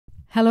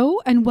Hello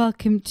and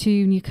welcome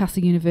to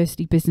Newcastle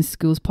University Business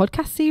School's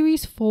podcast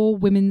series for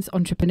Women's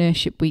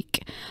Entrepreneurship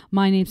Week.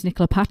 My name's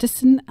Nicola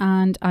Patterson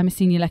and I'm a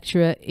senior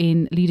lecturer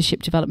in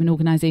Leadership Development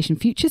Organisation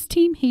Futures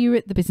team here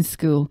at the Business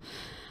School.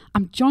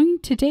 I'm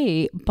joined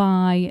today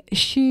by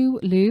Shiyu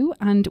Liu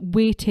and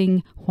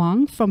Weiting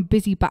Huang from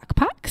Busy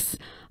Backpacks.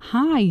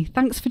 Hi,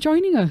 thanks for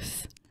joining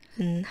us.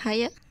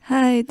 Hiya.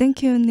 Hi,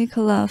 thank you,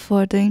 Nicola,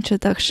 for the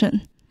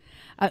introduction.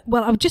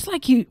 Well, I would just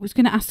like you, was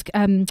going to ask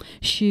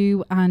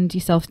Shiyu and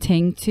yourself,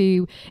 Ting,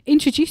 to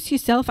introduce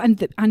yourself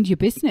and your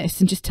business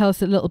and just tell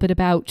us a little bit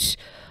about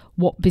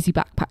what Busy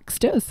Backpacks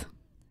does.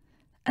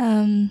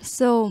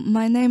 So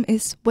my name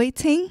is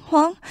Weiting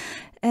Huang,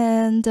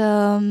 and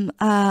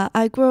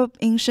I grew up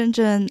in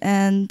Shenzhen,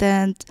 and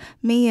then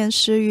me and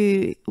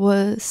Shiyu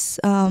was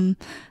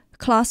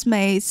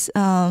classmates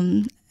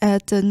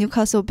at the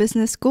Newcastle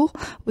Business School.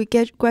 We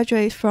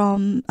graduate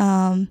from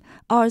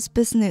Arts,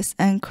 Business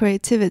and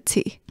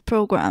Creativity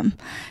program.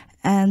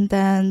 And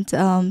then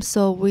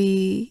so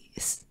we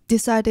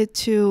decided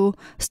to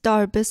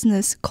start a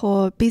business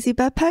called Busy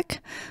Backpack,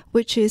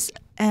 which is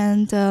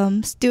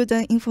an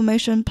student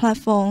information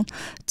platform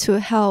to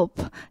help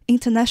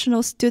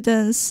international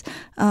students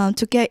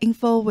to get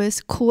info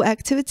with cool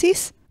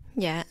activities.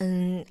 Yeah,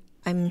 and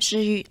I'm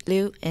Shiyu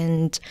Liu,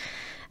 and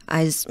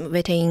as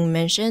Weiting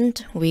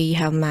mentioned, we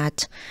have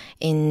met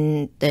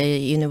in the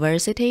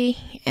university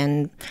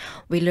and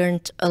we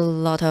learned a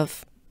lot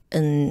of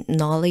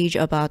knowledge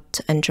about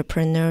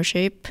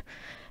entrepreneurship,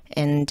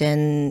 and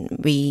then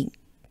we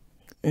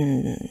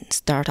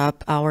start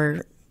up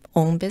our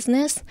own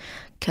business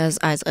because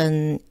as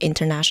an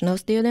international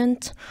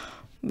student,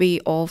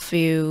 we all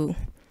feel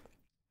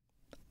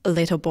a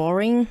little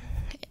boring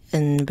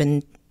and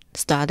when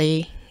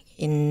study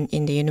in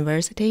the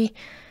university,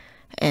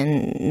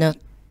 and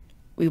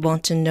we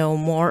want to know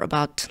more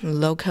about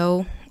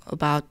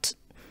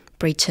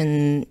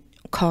Britain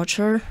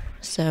culture.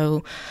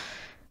 So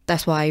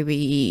that's why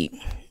we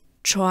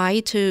try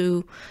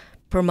to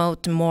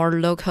promote more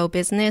local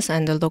business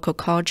and the local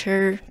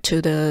culture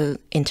to the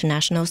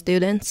international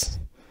students.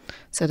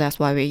 So that's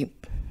why we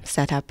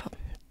set up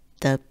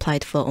the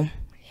platform.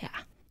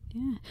 Yeah.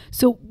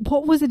 So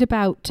what was it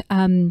about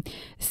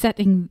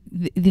setting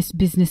this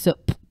business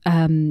up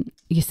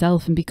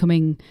yourself and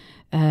becoming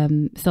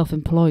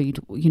self-employed?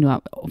 You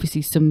know,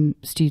 obviously some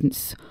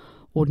students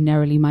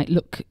ordinarily might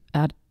look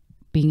at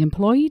being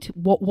employed.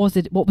 What was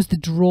it? What was the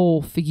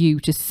draw for you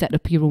to set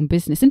up your own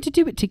business and to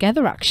do it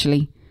together,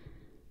 actually?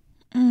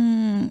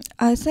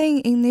 I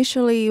think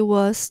initially it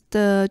was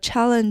the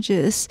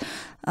challenges.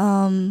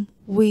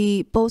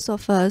 We both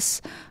of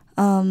us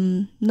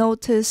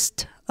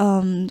noticed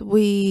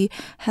we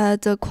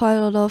had quite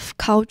a lot of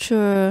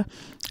culture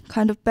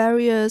kind of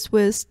barriers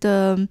with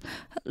the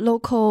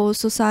local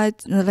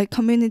society, like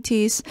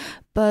communities,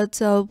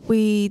 but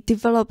we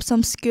developed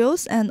some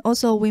skills and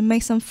also we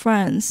make some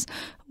friends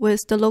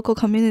with the local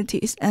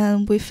communities,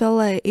 and we feel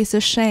like it's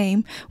a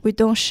shame we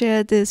don't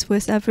share this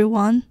with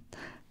everyone.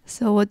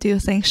 So what do you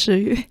think,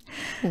 Shiyu?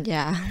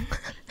 Yeah.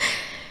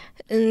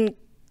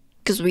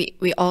 Because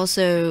we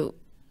also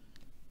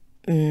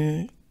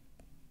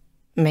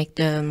make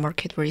the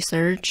market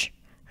research,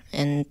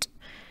 and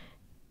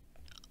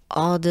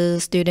all the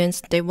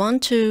students, they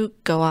want to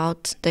go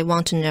out, they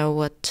want to know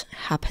what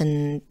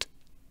happened,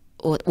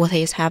 what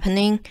is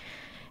happening,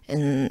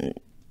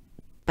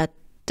 but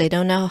they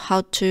don't know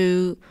how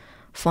to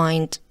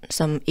find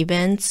some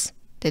events.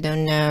 They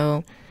don't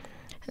know,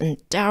 and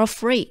they're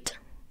afraid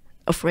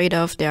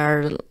of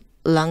their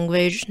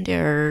language.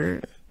 There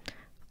are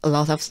a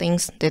lot of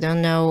things. They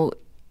don't know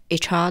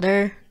each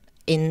other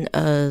in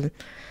a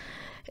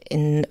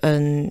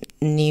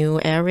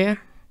new area.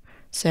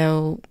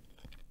 So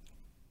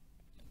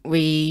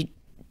we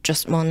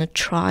just want to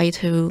try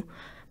to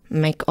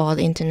make all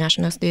the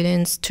international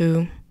students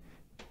to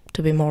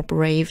be more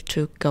brave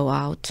to go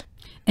out.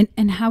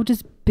 And how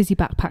does Busy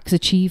Backpacks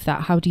achieve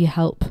that? How do you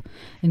help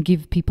and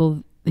give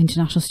people,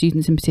 international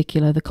students in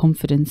particular, the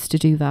confidence to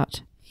do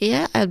that?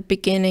 Yeah, at the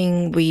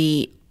beginning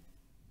we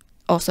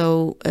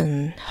also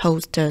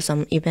host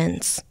some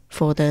events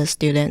for the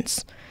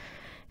students,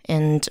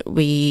 and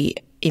we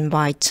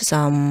invite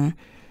some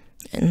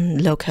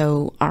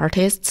local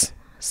artists,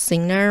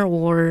 singer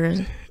or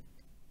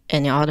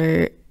any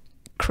other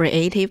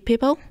creative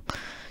people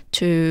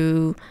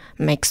to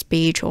make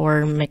speech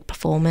or make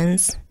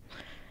performance,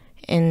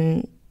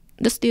 and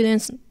the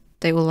students,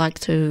 they would like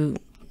to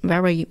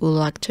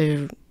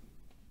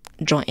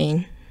join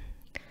in.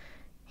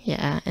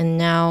 Yeah, and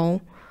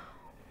now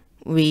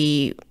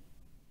we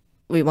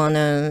want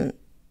to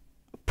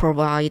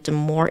provide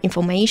more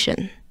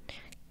information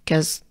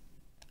because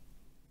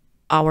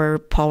our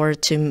power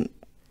to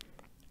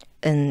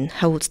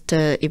host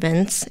the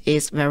events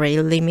is very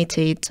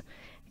limited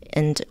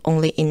and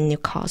only in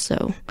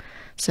Newcastle.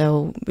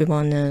 So we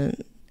want to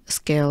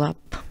scale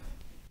up.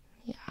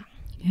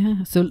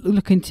 Yeah. So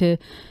look into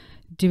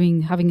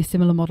having a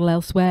similar model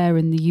elsewhere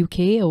in the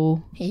UK,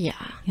 or?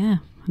 Yeah.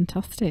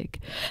 Fantastic.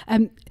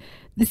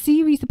 The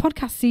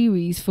podcast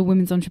series for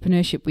Women's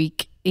Entrepreneurship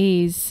Week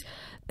is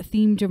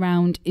themed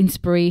around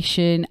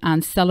inspiration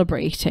and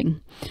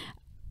celebrating.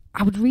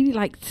 I would really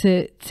like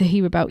to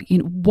hear about, you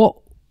know,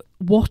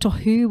 what or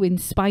who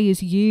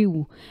inspires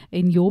you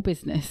in your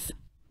business.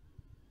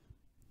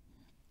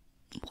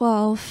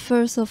 Well,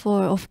 first of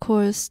all, of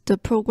course, the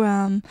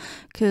program,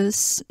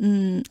 because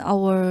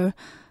our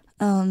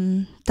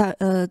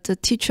the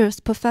teachers,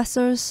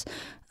 professors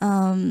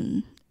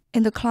in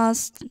the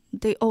class,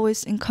 they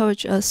always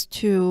encourage us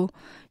to,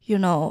 you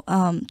know,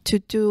 to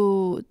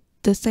do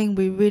the thing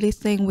we really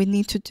think we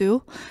need to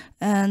do,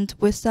 and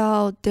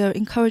without their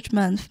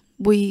encouragement,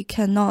 we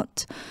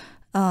cannot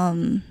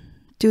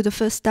do the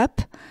first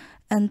step.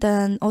 And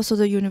then also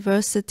the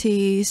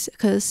universities,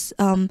 because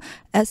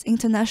as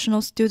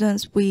international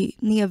students, we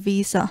need a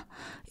visa.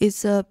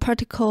 It's a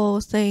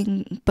practical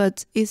thing,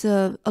 but it's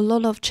a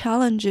lot of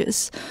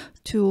challenges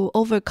to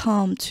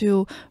overcome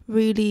to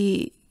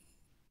really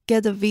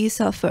get a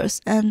visa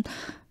first. And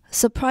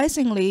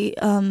surprisingly,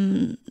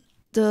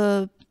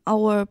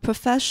 our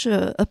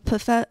professor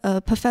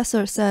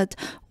said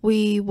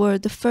we were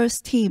the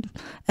first team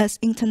as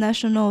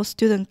international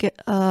student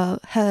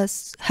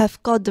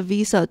have got the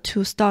visa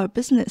to start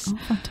business. Oh,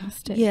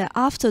 fantastic. Yeah,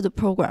 after the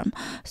program.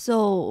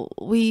 So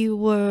we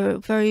were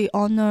very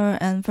honored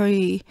and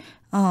very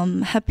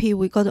happy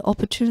we got the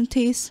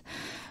opportunities.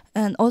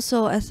 And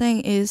also I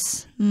think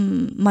is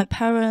my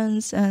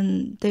parents,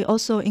 and they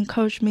also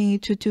encouraged me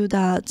to do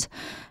that.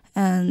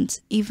 And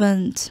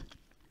even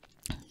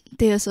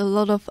there's a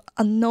lot of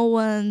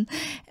unknown.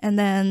 And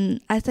then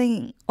I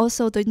think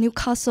also the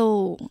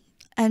Newcastle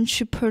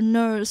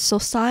Entrepreneur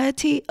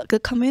Society, the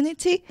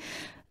community,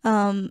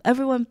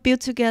 everyone built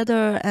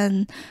together,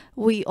 and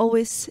we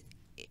always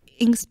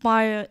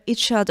inspire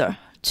each other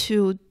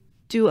to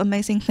do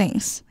amazing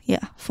things.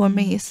 Yeah, for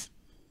me is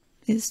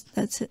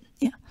that's it.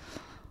 Yeah.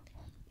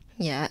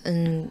 Yeah,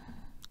 and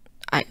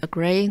I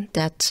agree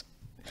that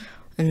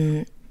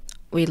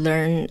we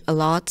learn a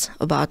lot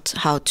about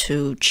how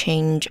to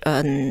change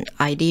an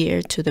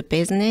idea to the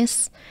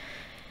business.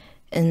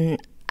 And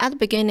at the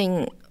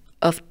beginning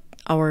of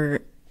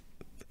our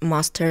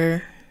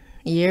master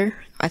year,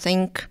 I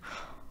think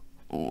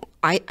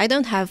I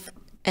don't have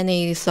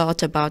any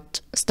thought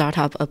about start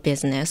up a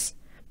business,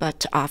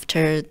 but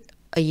after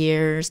a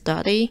year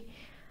study,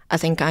 I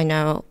think I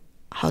know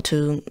how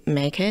to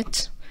make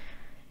it.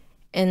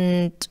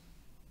 And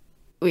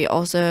we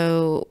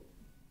also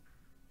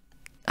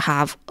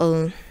have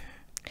on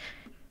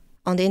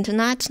the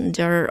internet,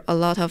 there are a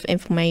lot of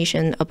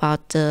information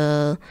about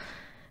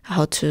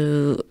how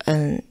to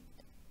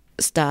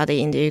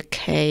study in the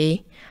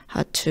UK,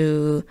 how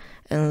to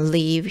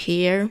live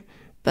here,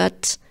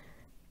 but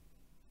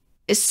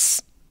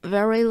it's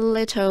very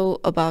little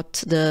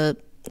about the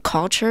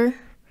culture.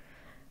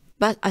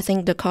 But I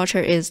think the culture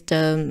is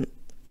the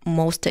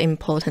most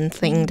important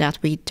thing that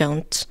we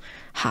don't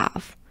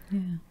have.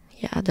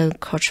 Yeah, the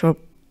cultural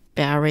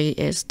barrier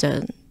is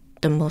the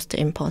most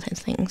important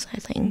things, I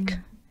think.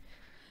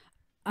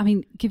 I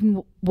mean,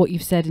 given what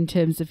you've said in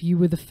terms of you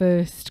were the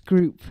first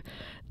group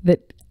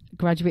that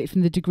graduated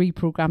from the degree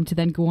program to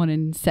then go on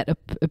and set up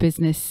a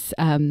business,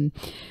 I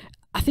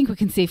think we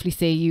can safely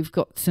say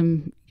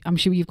I'm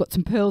sure you've got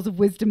some pearls of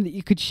wisdom that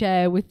you could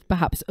share with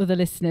perhaps other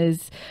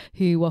listeners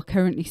who are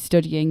currently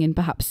studying in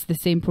perhaps the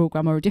same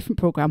program or a different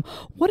program.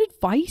 What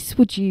advice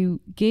would you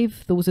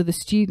give those other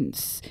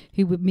students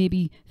who were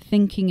maybe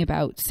thinking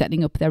about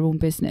setting up their own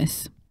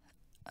business?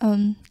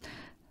 To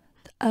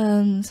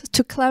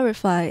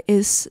clarify,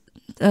 is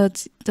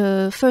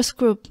the first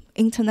group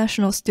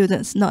international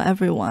students, not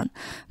everyone.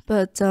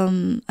 But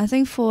I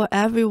think for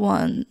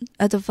everyone,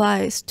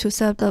 advice to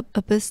set up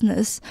a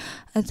business,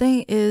 I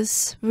think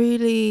is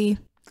really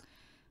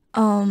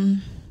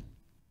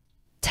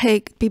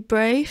be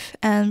brave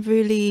and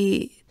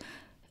really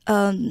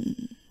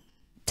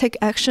take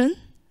action,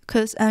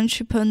 because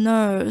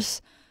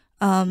entrepreneurs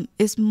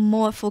is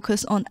more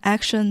focused on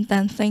action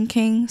than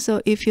thinking.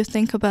 So if you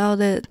think about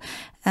it,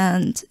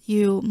 and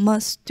you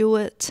must do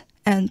it,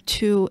 and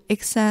to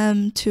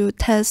exam, to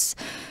test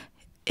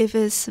if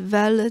it's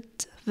valid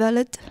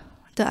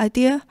the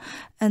idea,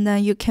 and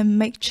then you can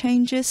make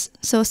changes.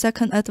 So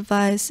second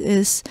advice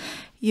is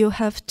you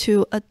have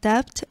to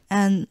adapt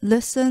and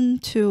listen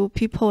to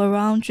people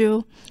around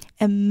you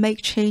and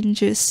make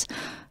changes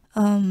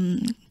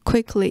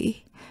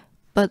quickly.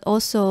 But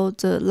also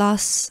the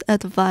last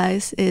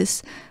advice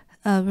is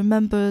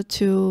remember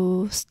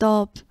to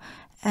stop,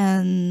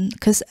 and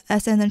because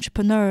as an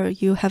entrepreneur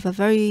you have a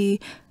very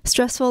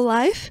stressful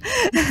life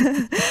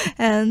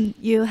and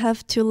you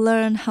have to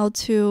learn how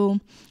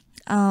to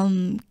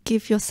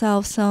give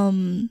yourself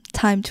some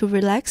time to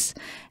relax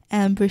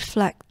and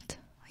reflect.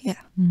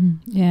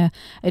 Yeah,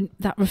 and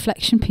that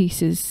reflection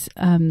piece is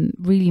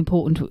really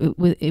important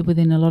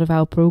within a lot of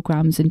our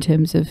programs in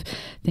terms of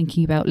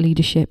thinking about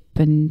leadership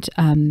and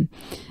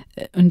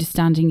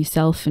understanding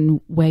yourself and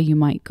where you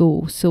might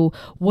go. So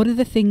what are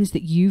the things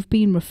that you've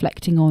been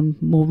reflecting on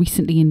more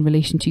recently in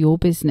relation to your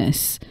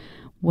business?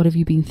 What have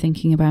you been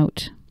thinking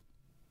about?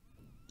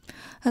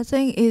 I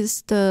think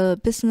it's the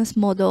business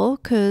model,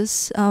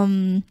 because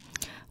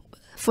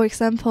for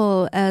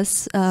example,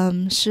 as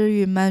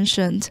Shiyu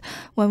mentioned,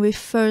 when we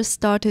first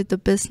started the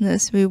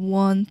business, we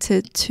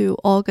wanted to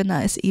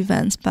organize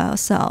events by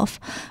ourselves.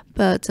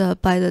 But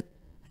by the,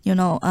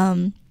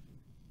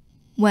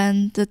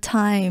 when the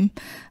time,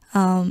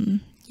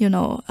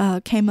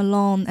 came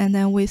along, and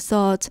then we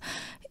thought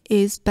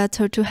it's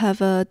better to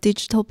have a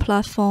digital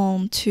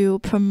platform to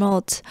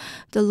promote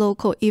the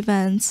local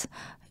events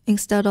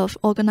instead of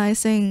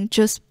organizing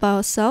just by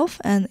ourselves,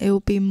 and it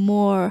will be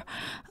more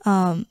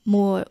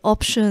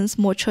options,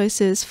 more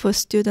choices for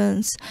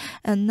students.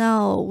 And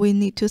now we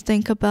need to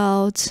think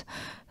about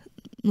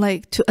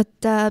to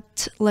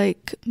adapt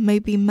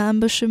maybe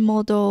membership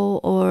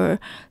model or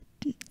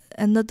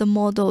another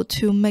model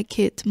to make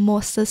it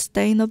more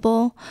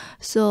sustainable.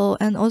 So,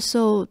 and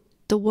also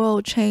the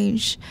world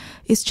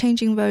is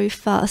changing very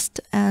fast,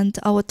 and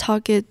our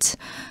target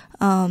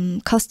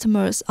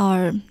customers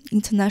are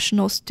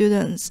international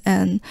students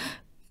and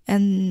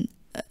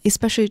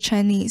especially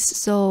Chinese.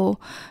 So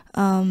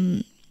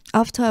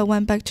after I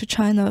went back to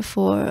China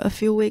for a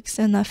few weeks,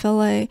 and I felt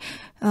like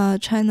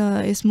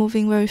China is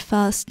moving very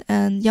fast,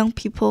 and young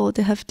people,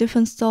 they have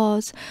different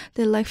thoughts,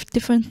 they like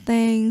different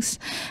things,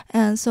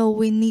 and so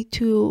we need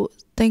to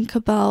think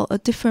about a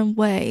different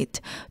way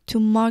to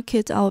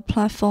market our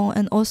platform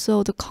and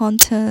also the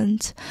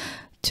content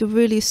to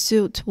really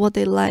suit what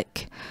they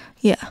like.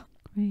 Yeah.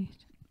 Great.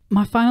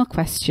 My final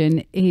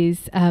question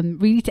is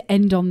really to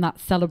end on that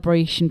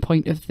celebration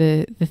point of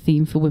the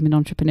theme for Women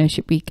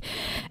Entrepreneurship Week,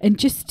 and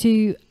just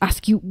to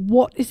ask you,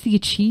 what is the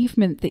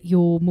achievement that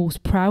you're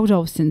most proud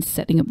of since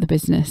setting up the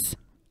business?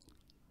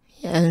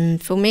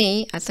 And for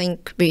me, I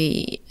think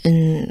we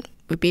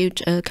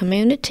built a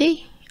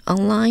community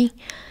online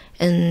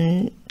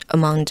and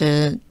among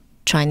the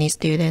Chinese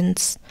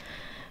students,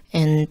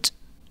 and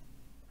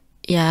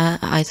yeah,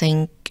 I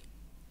think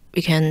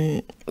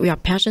we are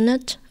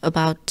passionate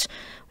about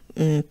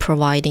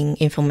providing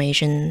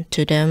information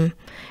to them,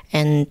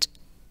 and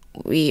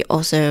we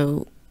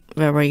also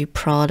very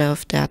proud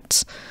of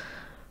that.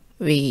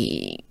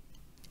 We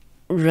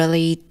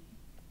really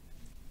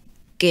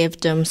give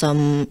them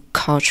some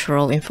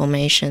cultural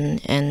information,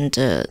 and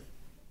the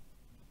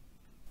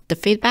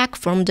feedback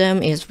from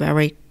them is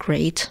very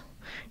great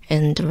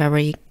and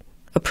very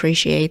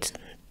appreciate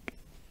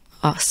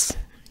us.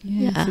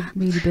 Yeah. So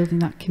really building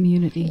that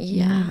community.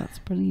 Yeah, that's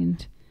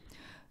brilliant.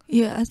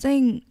 Yeah, I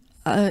think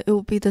it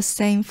will be the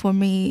same for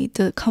me.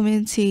 The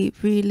community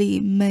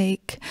really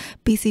make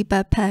BC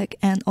Backpack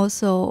and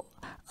also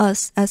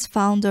us as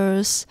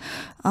founders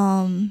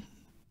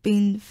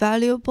being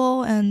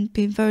valuable and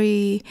be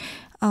very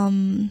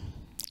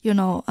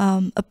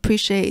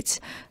appreciate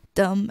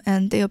them,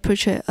 and they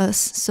appreciate us.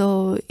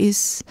 So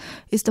it's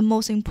the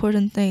most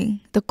important thing,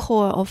 the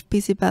core of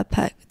BC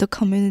Backpack, the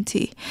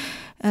community.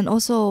 And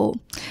also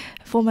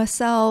for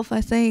myself,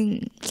 I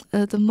think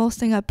the most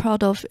thing I'm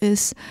proud of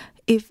is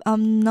if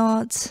I'm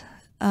not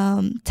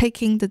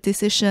taking the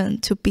decision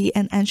to be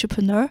an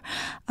entrepreneur,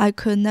 I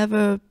could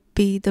never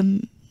be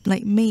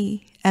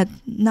me at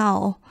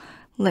now.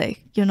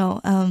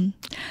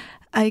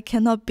 I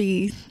cannot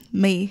be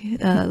me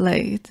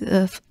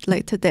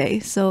today.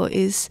 So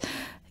it's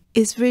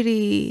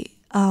really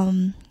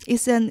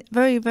it's a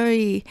very,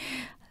 very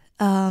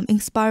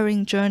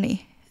inspiring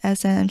journey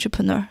as an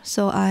entrepreneur.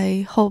 So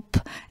I hope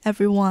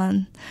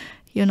everyone,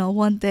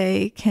 one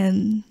day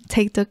can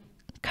take the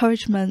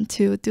encouragement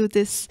to do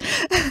this.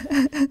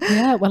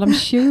 Yeah, well, I'm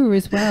sure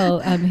as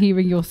well,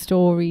 hearing your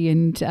story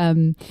and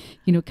kind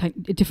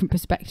of a different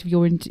perspective,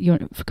 you're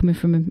coming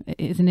from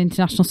as an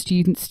international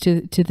student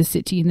to the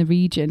city and the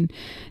region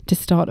to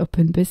start up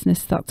in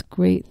business. That's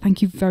great.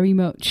 Thank you very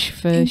much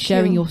for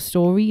sharing your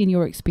story and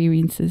your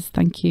experiences.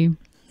 Thank you.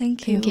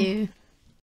 Thank you. Thank you.